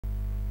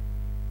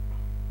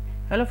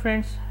Hello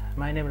friends,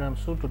 my name is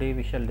Ramsu. Today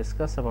we shall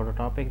discuss about a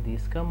topic, the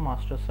Scrum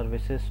Master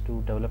services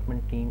to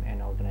development team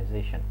and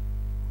organization.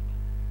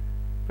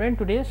 Friend,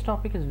 today's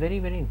topic is very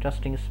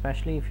interesting,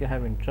 especially if you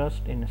have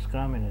interest in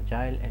Scrum and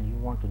Agile and you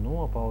want to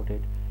know about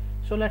it.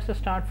 So let's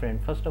start friend.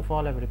 First of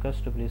all, I would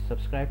request to please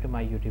subscribe to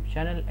my YouTube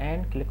channel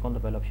and click on the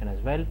bell option as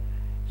well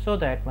so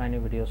that my new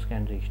videos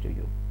can reach to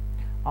you.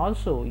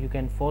 Also, you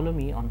can follow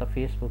me on the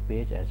Facebook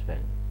page as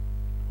well.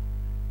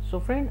 So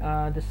friend,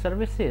 the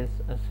services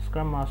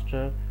Scrum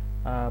Master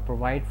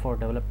provide for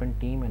development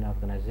team and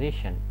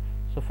organization.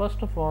 So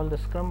first of all, the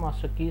Scrum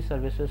Master key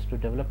services to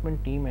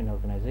development team and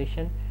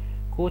organization: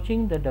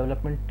 coaching the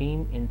development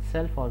team in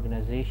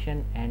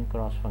self-organization and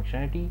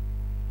cross-functionality,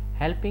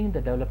 helping the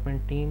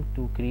development team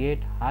to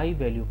create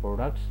high-value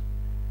products,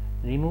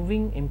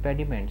 removing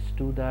impediments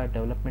to the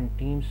development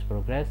team's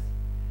progress,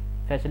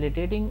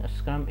 facilitating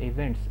Scrum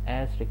events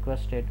as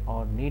requested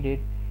or needed,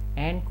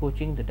 and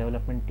coaching the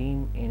development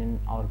team in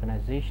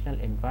organizational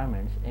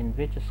environments in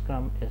which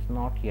Scrum is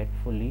not yet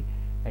fully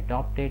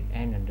adopted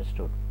and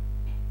understood.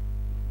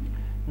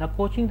 Now,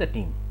 coaching the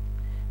team.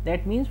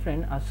 That means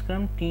friend, a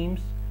Scrum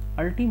team's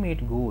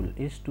ultimate goal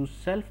is to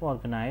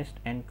self-organized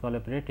and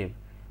collaborative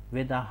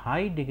with a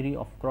high degree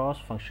of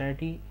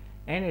cross-functionality,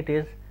 and it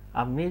is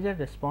a major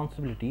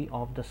responsibility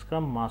of the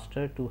Scrum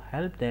Master to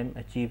help them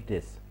achieve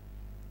this.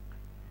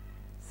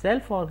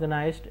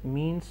 Self-organized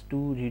means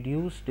to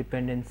reduce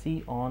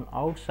dependency on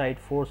outside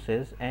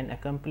forces and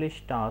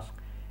accomplish tasks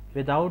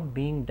without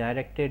being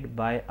directed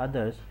by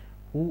others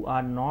who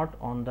are not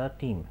on the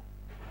team.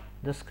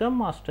 The Scrum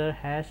Master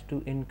has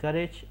to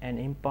encourage and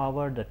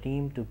empower the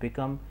team to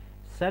become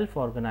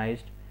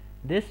self-organized.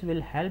 This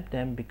will help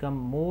them become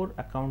more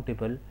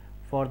accountable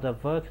for the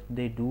work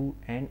they do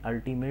and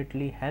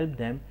ultimately help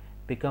them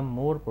become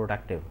more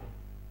productive.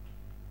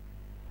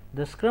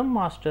 The Scrum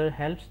Master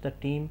helps the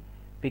team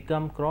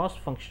become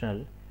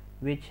cross-functional,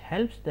 which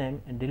helps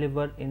them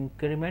deliver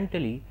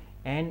incrementally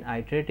and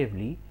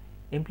iteratively,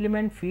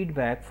 implement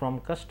feedback from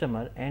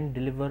customer, and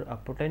deliver a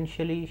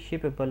potentially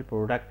shippable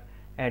product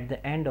at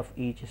the end of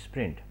each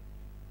sprint.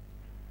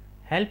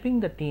 Helping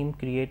the team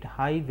create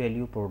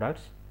high-value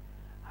products.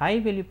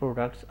 High-value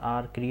products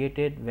are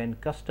created when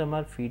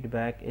customer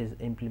feedback is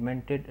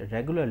implemented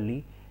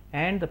regularly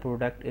and the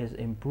product is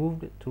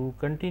improved through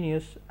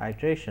continuous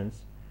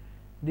iterations.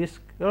 The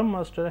Scrum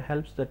Master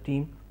helps the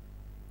team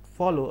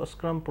follow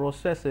Scrum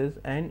processes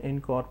and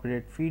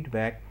incorporate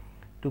feedback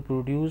to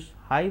produce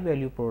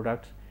high-value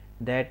products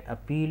that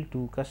appeal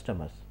to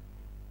customers.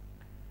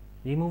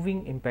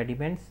 Removing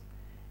impediments.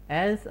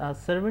 As a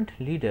servant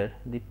leader,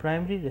 the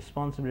primary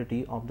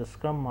responsibility of the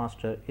Scrum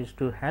Master is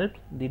to help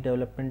the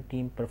development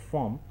team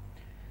perform.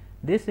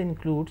 This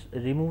includes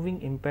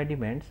removing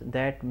impediments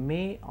that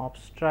may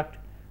obstruct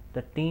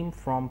the team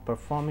from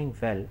performing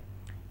well.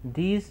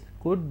 These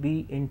could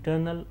be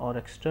internal or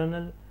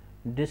external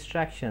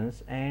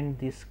distractions, and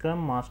the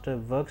Scrum Master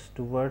works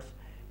towards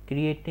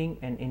creating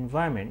an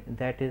environment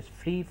that is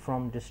free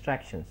from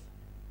distractions.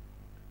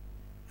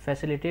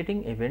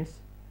 Facilitating events.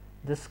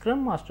 The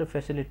Scrum Master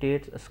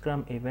facilitates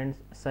Scrum events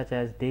such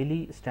as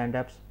daily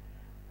stand-ups,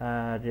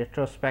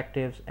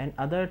 retrospectives, and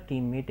other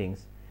team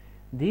meetings.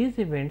 These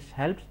events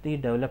help the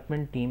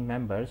development team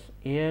members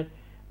air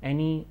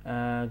any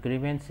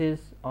grievances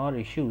or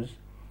issues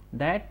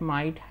that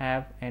might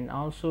have, and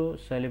also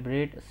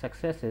celebrate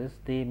successes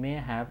they may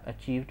have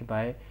achieved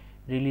by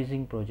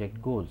releasing project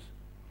goals.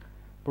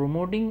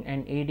 Promoting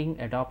and aiding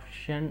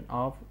adoption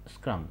of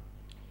Scrum.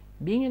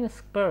 Being an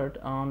expert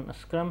on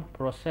Scrum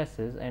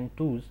processes and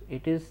tools,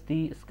 it is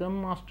the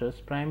Scrum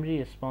Master's primary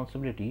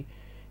responsibility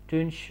to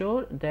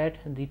ensure that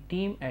the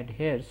team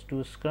adheres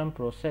to Scrum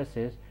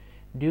processes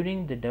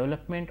during the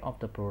development of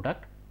the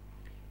product.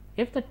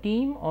 If the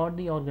team or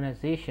the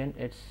organization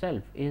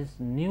itself is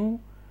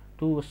new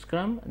to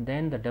Scrum,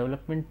 then the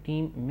development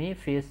team may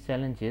face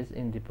challenges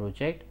in the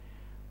project.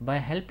 By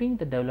helping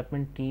the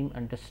development team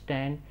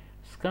understand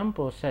Scrum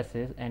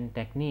processes and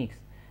techniques,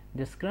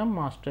 the Scrum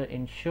Master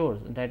ensures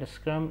that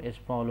Scrum is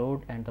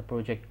followed and the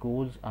project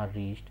goals are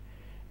reached.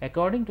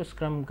 According to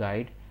Scrum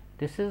Guide,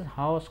 this is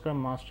how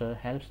Scrum Master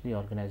helps the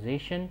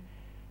organization,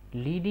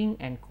 leading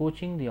and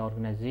coaching the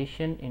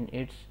organization in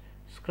its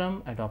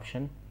Scrum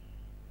adoption,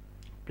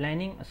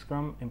 planning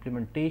Scrum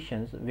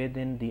implementations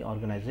within the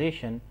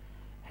organization,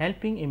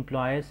 helping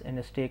employees and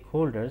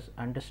stakeholders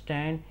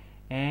understand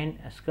and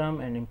Scrum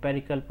and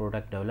empirical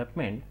product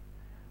development,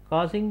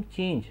 causing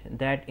change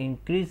that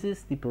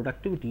increases the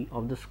productivity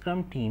of the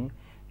Scrum team,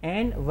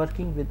 and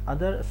working with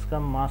other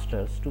Scrum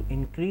Masters to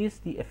increase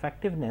the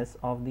effectiveness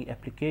of the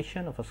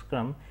application of a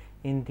Scrum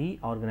in the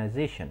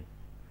organization.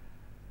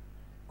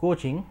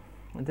 Coaching.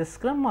 The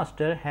Scrum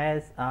Master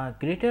has a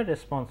greater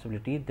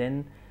responsibility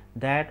than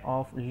that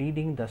of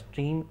leading the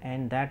team,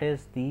 and that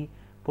is the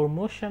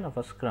promotion of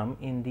a Scrum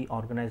in the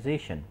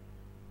organization.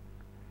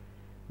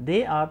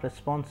 They are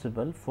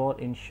responsible for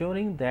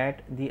ensuring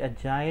that the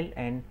Agile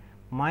and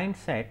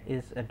mindset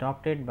is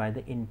adopted by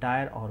the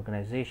entire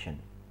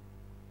organization.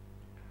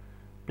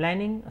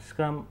 Planning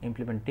Scrum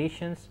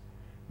implementations.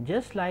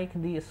 Just like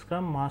the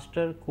Scrum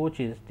Master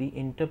coaches the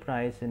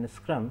enterprise in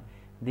Scrum,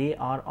 they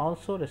are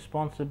also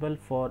responsible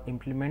for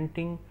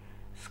implementing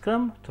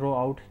Scrum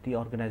throughout the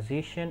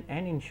organization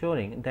and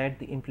ensuring that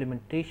the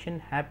implementation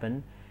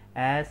happen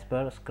as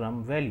per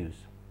Scrum values.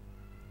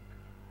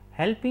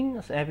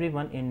 Helping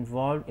everyone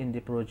involved in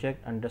the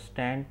project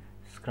understand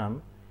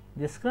Scrum,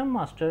 the Scrum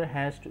Master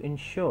has to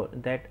ensure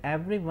that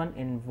everyone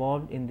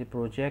involved in the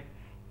project,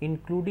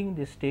 including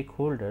the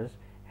stakeholders,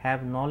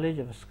 have knowledge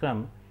of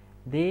Scrum.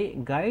 They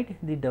guide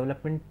the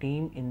development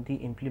team in the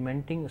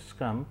implementing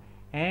Scrum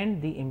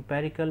and the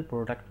empirical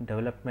product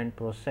development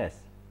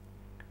process.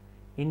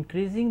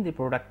 Increasing the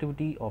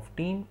productivity of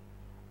team,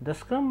 the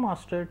Scrum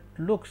Master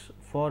looks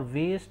for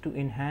ways to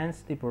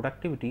enhance the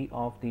productivity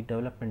of the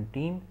development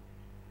team.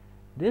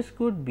 This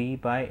could be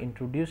by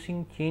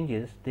introducing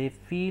changes they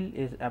feel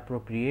is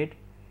appropriate,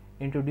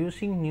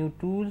 introducing new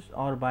tools,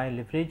 or by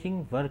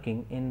leveraging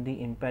working in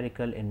the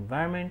empirical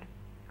environment.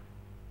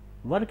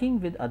 Working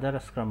with other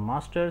Scrum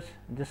Masters,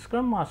 the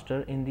Scrum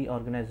Master in the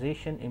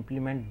organization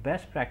implement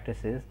best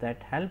practices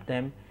that help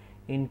them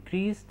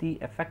increase the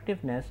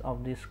effectiveness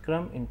of the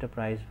Scrum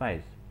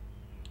enterprise-wise.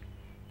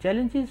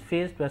 Challenges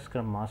faced by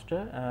Scrum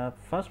Master.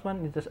 First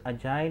one is this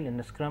Agile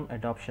and Scrum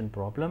adoption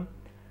problem.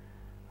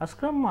 A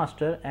Scrum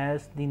Master,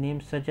 as the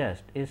name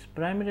suggests, is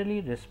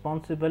primarily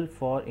responsible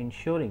for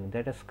ensuring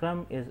that a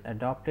Scrum is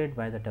adopted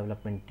by the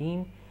development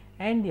team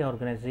and the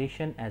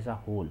organization as a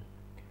whole.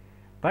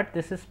 But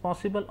this is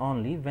possible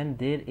only when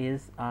there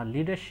is a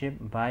leadership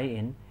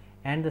buy-in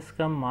and the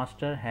Scrum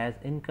Master has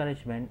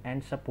encouragement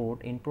and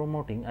support in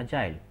promoting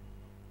Agile.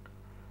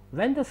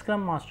 When the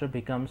Scrum Master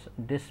becomes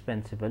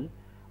dispensable,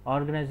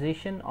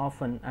 organizations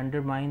often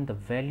undermine the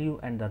value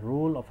and the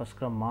role of a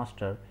Scrum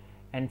Master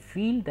and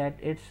feel that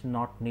it's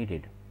not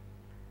needed.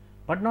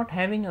 But not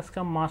having a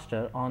Scrum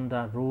Master on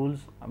the rules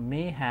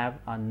may have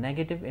a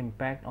negative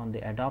impact on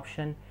the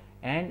adoption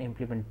and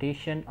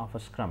implementation of a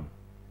Scrum.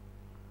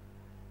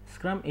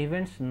 Scrum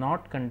events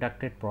not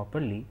conducted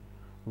properly.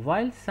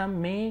 While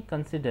some may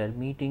consider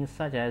meetings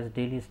such as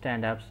daily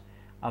stand-ups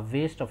a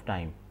waste of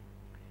time,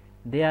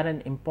 they are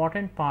an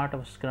important part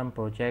of Scrum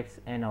projects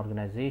and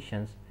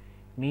organizations.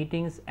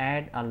 Meetings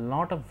add a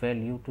lot of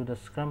value to the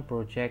Scrum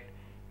project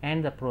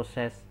and the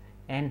process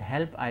and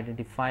help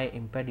identify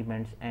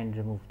impediments and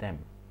remove them.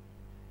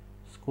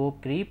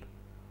 Scope creep.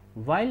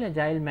 While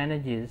Agile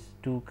manages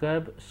to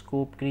curb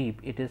scope creep,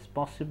 it is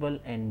possible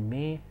and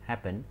may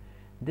happen.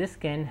 This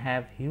can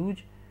have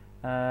huge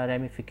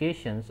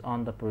ramifications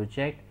on the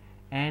project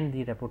and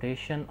the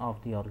reputation of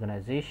the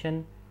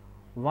organization.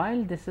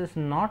 While this is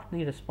not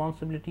the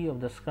responsibility of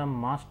the Scrum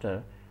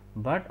Master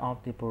but of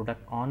the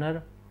product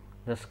owner,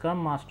 the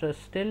Scrum Master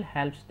still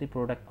helps the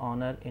product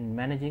owner in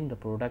managing the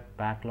product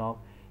backlog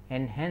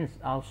and hence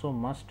also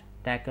must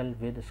tackle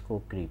with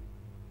scope creep.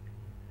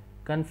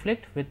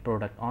 Conflict with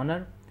product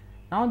owner.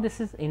 Now this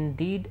is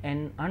indeed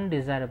an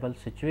undesirable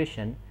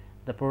situation.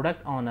 The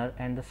product owner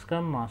and the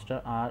Scrum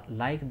Master are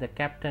like the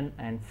captain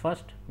and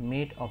first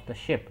mate of the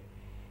ship.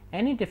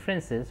 Any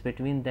differences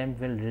between them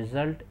will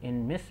result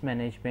in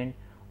mismanagement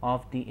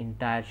of the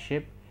entire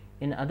ship.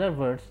 In other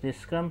words, the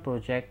Scrum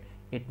project,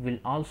 it will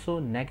also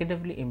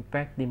negatively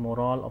impact the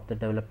morale of the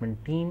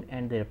development team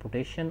and the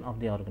reputation of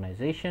the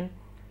organization.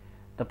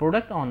 The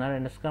product owner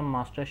and the Scrum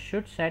Master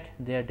should set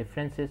their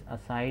differences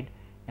aside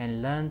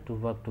and learn to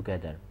work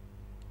together.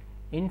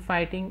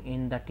 Infighting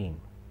in the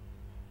team.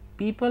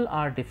 People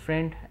are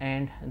different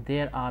and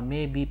there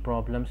may be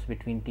problems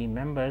between team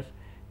members.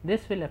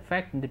 This will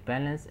affect the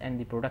balance and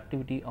the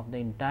productivity of the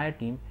entire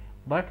team,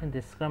 but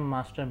the Scrum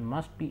Master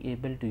must be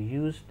able to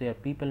use their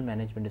people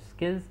management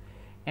skills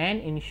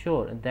and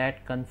ensure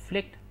that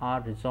conflicts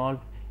are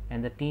resolved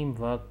and the team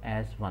work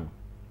as one.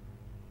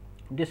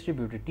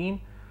 Distributed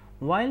team.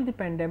 While the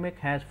pandemic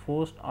has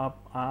forced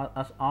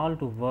us all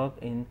to work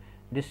in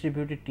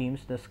distributed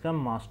teams, the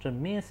Scrum Master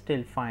may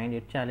still find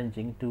it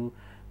challenging to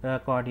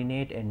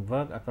coordinate and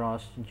work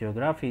across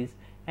geographies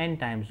and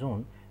time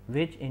zone,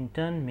 which in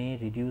turn may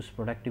reduce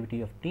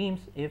productivity of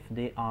teams if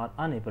they are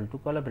unable to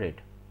collaborate.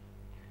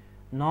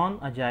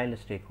 Non-agile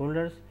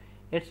stakeholders.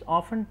 It's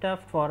often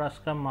tough for a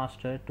Scrum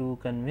Master to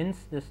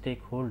convince the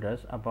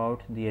stakeholders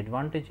about the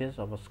advantages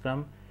of a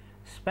Scrum,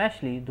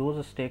 especially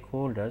those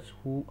stakeholders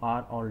who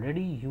are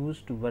already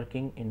used to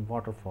working in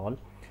waterfall.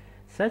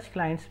 Such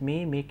clients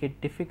may make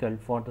it difficult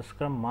for the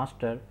Scrum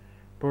Master,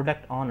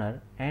 product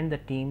owner and the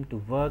team to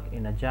work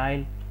in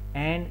Agile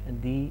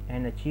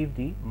and achieve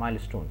the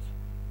milestones.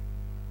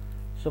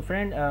 So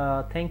friend,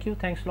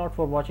 thanks a lot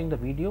for watching the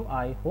video.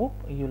 I hope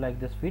you like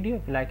this video.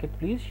 If you like it,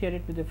 please share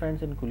it with your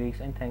friends and colleagues,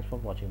 and thanks for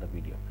watching the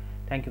video.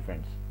 Thank you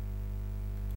friends.